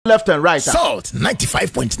left and right. Salt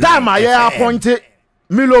 95.9. Time I appointed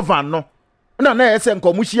Milovan no. No, say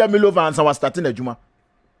Nkomushia Milovan was starting a Juma.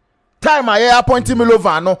 Time I appointed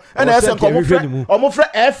Milovan no, and I said Omofre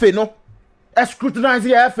F no. Scrutinize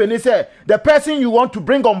the F and he said the person you want to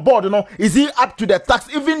bring on board, is he up to the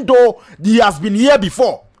tax, even though he has been here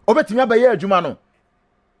before? Obetimia by here Juma no.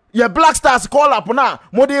 Your Black Stars call up now,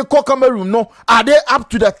 Mode call Cameroon no, are they up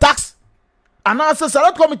to the tax? And answer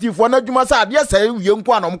select committee for Najuma said, yes, young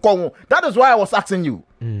Kwan. That is why I was asking you.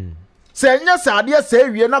 Say, yes, I dear say,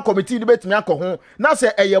 we are not committee debate me alcohol. Now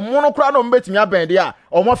say, a monochrome on bet me a bandia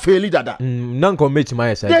or more fairly dada. None commit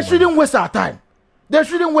my side. They shouldn't waste our time. They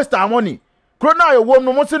shouldn't waste our money. Crona, you won't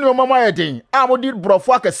no more senior mamma ding. I would did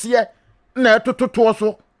brofwaka see ne to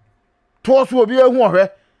torso. Torso will be a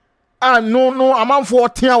warrior. And no, a man for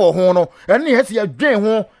 10 hour hono. And he has a drain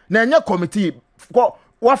home. Nanya committee.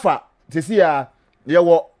 Wafa. To see I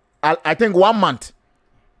think 1 month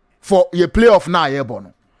for your playoff now, yeah,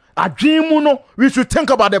 bono. A dream, no, we should think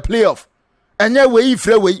about the playoff. And yeah, we are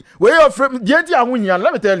from the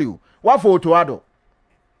let me tell you, what for Otuado?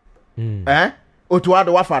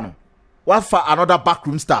 Otuado Wafano. What for another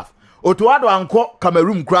backroom staff? Otuado and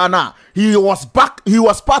Cameroon Grana. He was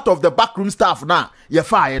part of the backroom staff now. You're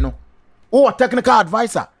fine, no. Oh, technical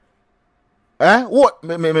advisor. What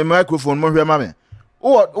me microphone, mommy.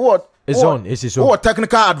 What? It's on. It's on. Oh,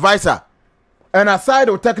 technical advisor. And aside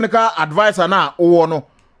of technical advisor now, no.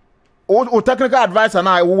 Oh, technical advisor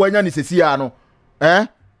now, when you see no.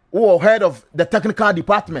 Oh, head of the technical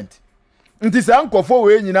department. It is uncle for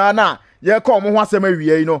when you know now. You come once a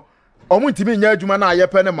year, you know. Omuntimi nya adwuma na ye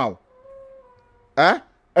pene mawo.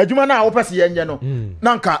 Adwuma na wo pese ye nye no.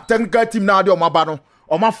 Nanka technical team na de omaba no.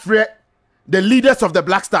 Omafre the leaders of the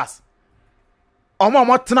Black Stars.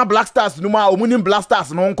 Tena Black Stars no ma omunim Black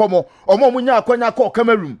Stars no nkomo. Omunya akwanya call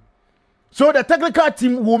Cameroon. So the technical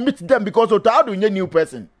team will meet them because Otuado nye new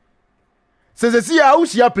person. Says see how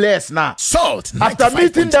she players now. Salt. After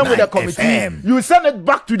meeting them with the committee, FM. You send it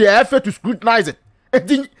back to the FA to scrutinize it.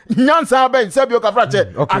 Nyansa ben Sabio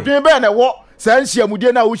Kafrache. Adwen ben e wo sanhia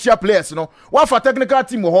mudie na wo hia players no. Wa for technical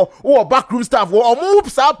team ho, wo backroom staff wo move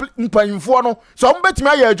sa mpanyimfo no. So mbetimi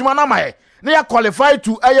aye adwuma na mai. Na ya qualify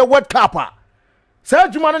to aye World Cup. Say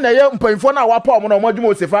adwuma na ye mpanyimfo na wa pa omo na omo adwuma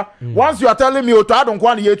osefa. Once you are telling me Otuado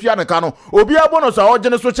nkwa na ye tua ne ka no. Obi abonus a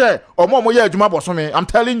ogene so che omo ye adwuma bosome. I'm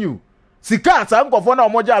telling you. Sika sa nkofo na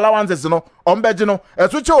omo je allowances no. Ombeje no.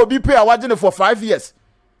 Eso che obi pay awagene for 5 years.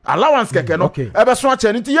 Allowance keke no ebe so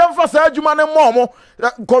ache nti yemfa sa adwuma ne momo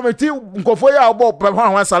committee nkofo ya obo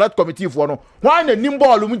prepare select committee for no why na nim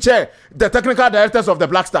ball mu che the technical directors of the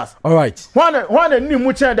Black Stars. All right, why na nim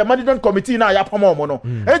mu che the management committee na ya pamo mo no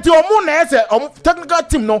enti omo na ese technical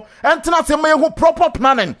team no entena se me ho proper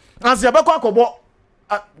planning as ya bekọ akobo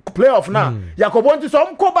playoff na yakobo nti so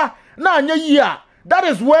mkoba na anya yi a that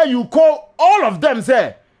is where you call all of them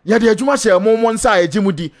say ya de adwuma hye mo nsa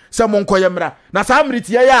ejimudi se mo nkoye mra na sa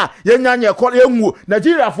amriti ya nyanya ekọ enwu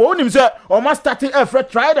Nigeria for onim se o must start a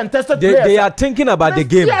tried and tested players. They are thinking about the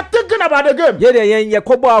game. They are thinking about the game. Yeah, they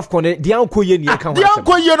yakobo afcon de ankoye ni aka ho. De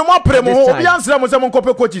ankoye no mo premo ho obi ansra mo se mo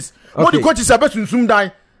nkope coaches. Mo di coaches abesunsum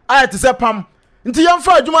dan. Ayete se pam. Nti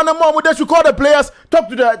yamfa adwuma na mo they should call the players, talk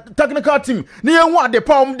to the technical team. Ni enhu ade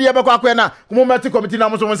pam de ebekọ akwa na mo meeting committee na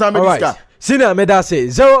mo so nsa mediska. Sina Medase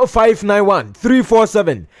 0591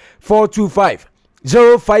 347 425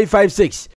 0556